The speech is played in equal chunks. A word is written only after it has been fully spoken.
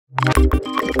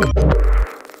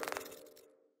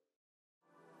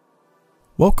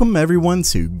Welcome everyone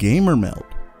to Meld.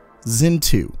 Zen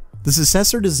 2, the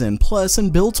successor to Zen Plus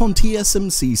and built on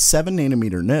TSMC's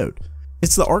 7nm node.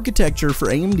 It's the architecture for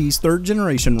AMD's 3rd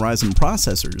generation Ryzen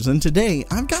processors, and today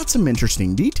I've got some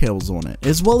interesting details on it,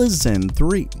 as well as Zen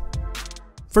 3.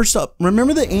 First up,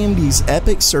 remember that AMD's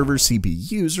EPYC server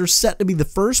CPUs are set to be the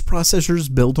first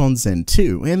processors built on Zen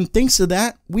 2, and thanks to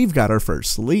that, we've got our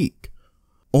first leak.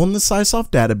 On the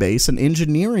Sysoft database, an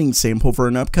engineering sample for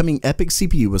an upcoming EPYC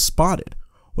CPU was spotted.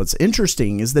 What's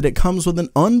interesting is that it comes with an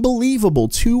unbelievable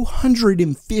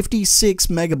 256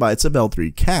 megabytes of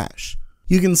L3 cache.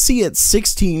 You can see it's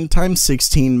 16 ×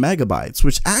 16 megabytes,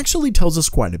 which actually tells us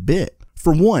quite a bit.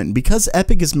 For one, because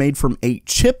EPYC is made from 8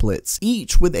 chiplets,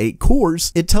 each with 8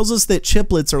 cores, it tells us that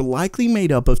chiplets are likely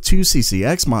made up of 2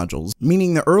 CCX modules,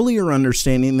 meaning the earlier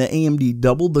understanding that AMD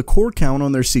doubled the core count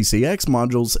on their CCX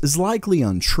modules is likely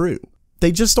untrue.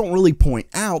 They just don't really point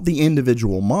out the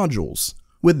individual modules.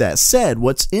 With that said,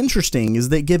 what's interesting is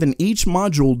that given each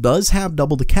module does have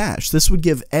double the cache, this would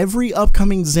give every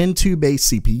upcoming Zen 2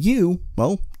 based CPU,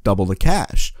 well, double the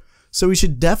cache. So we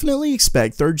should definitely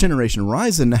expect 3rd generation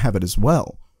Ryzen to have it as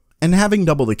well. And having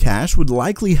double the cache would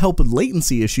likely help with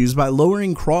latency issues by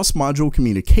lowering cross-module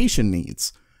communication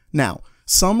needs. Now,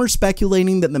 some are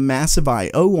speculating that the massive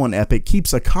I/O on EPYC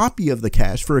keeps a copy of the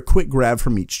cache for a quick grab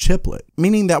from each chiplet,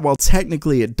 meaning that while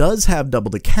technically it does have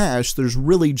double the cache, there's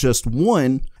really just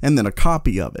one and then a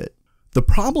copy of it. The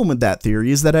problem with that theory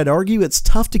is that I'd argue it's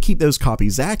tough to keep those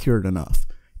copies accurate enough.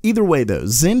 Either way though,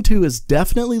 Zen 2 is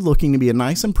definitely looking to be a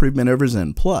nice improvement over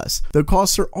Zen Plus, though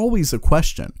costs are always a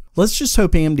question. Let's just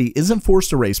hope AMD isn't forced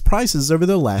to raise prices over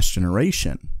their last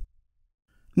generation.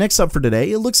 Next up for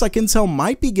today, it looks like Intel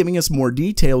might be giving us more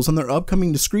details on their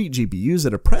upcoming discrete GPUs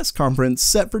at a press conference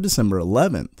set for December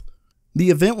 11th. The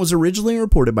event was originally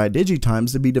reported by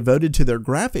DigiTimes to be devoted to their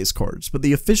graphics cards, but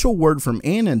the official word from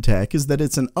AnandTech is that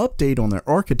it's an update on their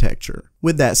architecture.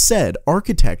 With that said,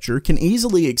 architecture can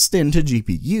easily extend to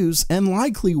GPUs and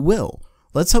likely will.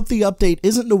 Let's hope the update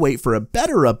isn't to wait for a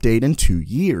better update in 2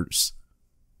 years.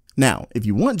 Now, if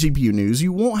you want GPU news,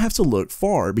 you won't have to look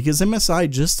far because MSI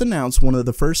just announced one of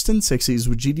the first 1060s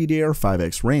with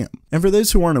GDDR5X RAM. And for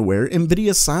those who aren't aware,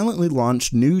 Nvidia silently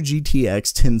launched new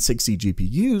GTX 1060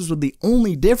 GPUs, with the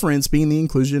only difference being the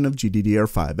inclusion of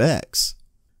GDDR5X.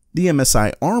 The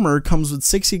MSI Armor comes with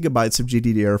 6GB of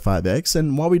GDDR5X,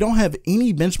 and while we don't have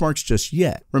any benchmarks just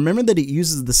yet, remember that it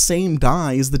uses the same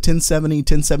die as the 1070,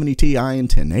 1070 Ti,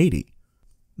 and 1080.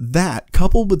 That,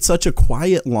 coupled with such a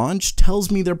quiet launch,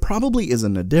 tells me there probably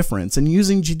isn't a difference, and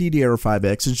using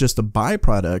GDDR5X is just a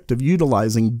byproduct of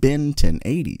utilizing bin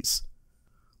 1080s.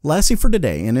 Lastly for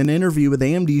today, in an interview with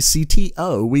AMD's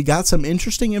CTO, we got some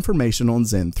interesting information on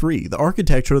Zen 3, the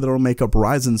architecture that will make up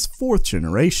Ryzen's 4th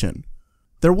generation.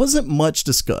 There wasn't much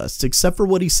discussed except for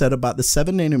what he said about the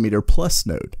 7nm Plus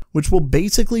node, which will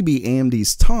basically be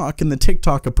AMD's TOC and the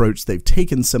TikTok approach they've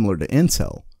taken similar to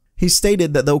Intel. He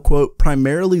stated that they'll, quote,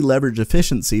 primarily leverage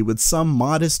efficiency with some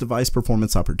modest device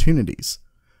performance opportunities.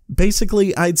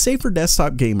 Basically, I'd say for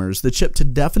desktop gamers, the chip to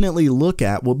definitely look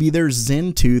at will be their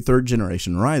Zen 2 3rd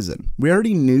generation Ryzen. We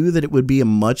already knew that it would be a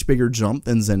much bigger jump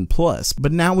than Zen Plus,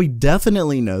 but now we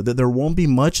definitely know that there won't be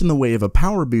much in the way of a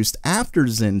power boost after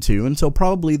Zen 2 until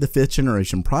probably the 5th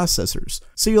generation processors,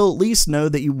 so you'll at least know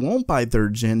that you won't buy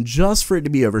 3rd gen just for it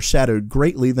to be overshadowed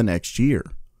greatly the next year.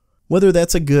 Whether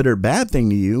that's a good or bad thing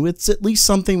to you, it's at least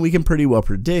something we can pretty well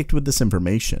predict with this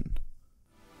information.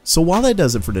 So while that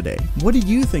does it for today, what do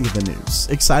you think of the news?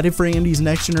 Excited for AMD's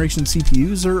next generation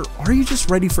CPUs, or are you just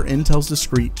ready for Intel's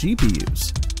discrete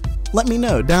GPUs? Let me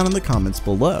know down in the comments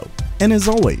below. And as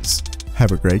always,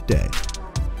 have a great day.